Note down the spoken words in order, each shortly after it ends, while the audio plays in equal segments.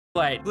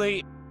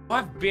Lately,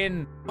 I've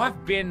been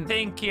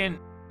thinking,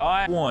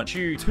 I want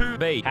you to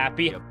be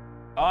happy.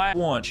 I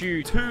want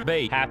you to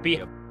be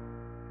happy.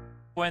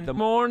 When the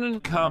morning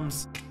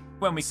comes,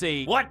 when we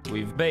see what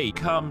we've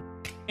become,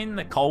 in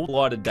the cold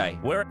light of day,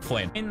 we're a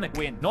flame in the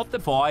wind, not the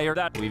fire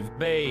that we've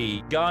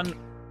begun.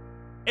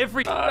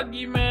 Every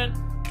argument,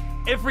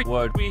 every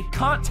word we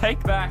can't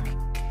take back,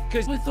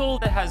 cause with all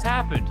that has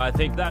happened, I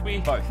think that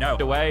we both know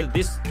the way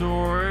this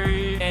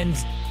story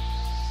ends.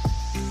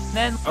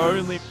 Then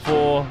only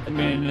for a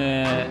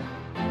minute,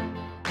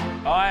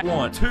 I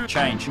want to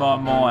change my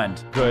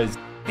mind, cause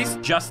this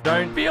just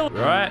don't feel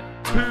right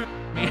to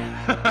me.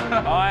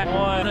 I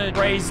wanna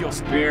raise your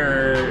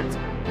spirit,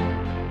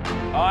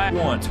 I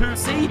want to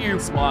see you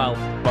smile,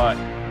 but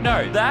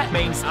no, that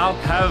means I'll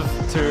have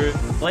to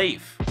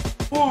leave.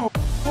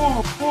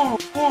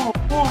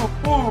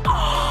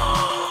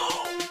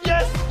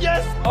 Yes,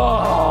 yes!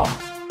 Oh,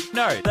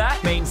 no,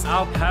 that means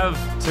I'll have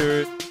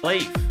to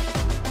leave.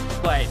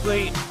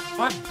 Lately,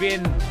 I've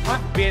been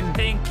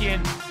thinking,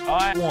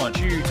 I want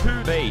you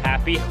to be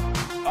happy.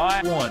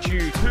 I want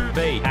you to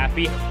be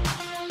happy.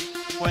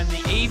 When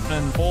the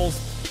evening falls,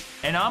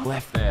 and I'm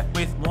left there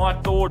with my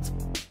thoughts,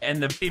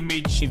 and the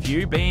image of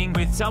you being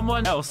with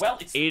someone else, well,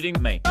 it's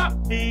eating me up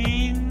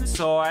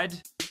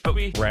inside. But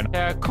we ran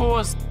our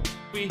course,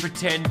 we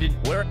pretended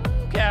we're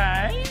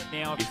okay.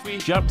 Now, if we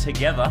jump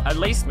together, at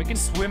least we can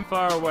swim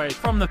far away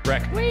from the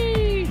wreck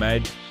we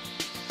made.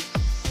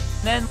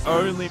 Then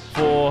only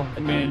for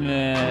a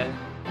minute,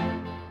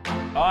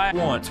 I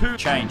want to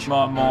change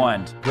my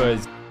mind,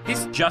 cause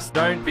this just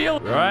don't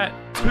feel right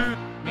to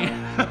me.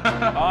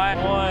 I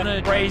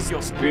wanna raise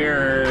your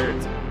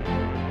spirit,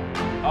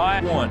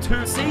 I want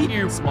to see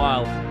you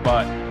smile,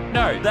 but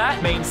no,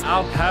 that means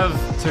I'll have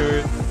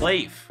to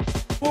leave.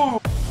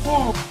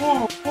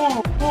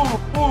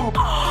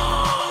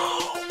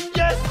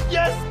 Yes,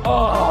 yes!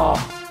 Oh,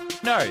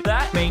 no,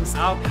 that means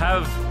I'll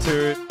have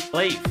to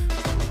leave.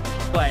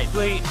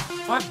 Lately,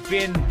 I've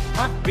been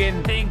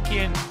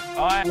thinking,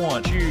 I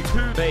want you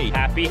to be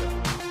happy.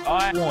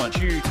 I want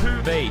you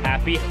to be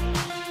happy.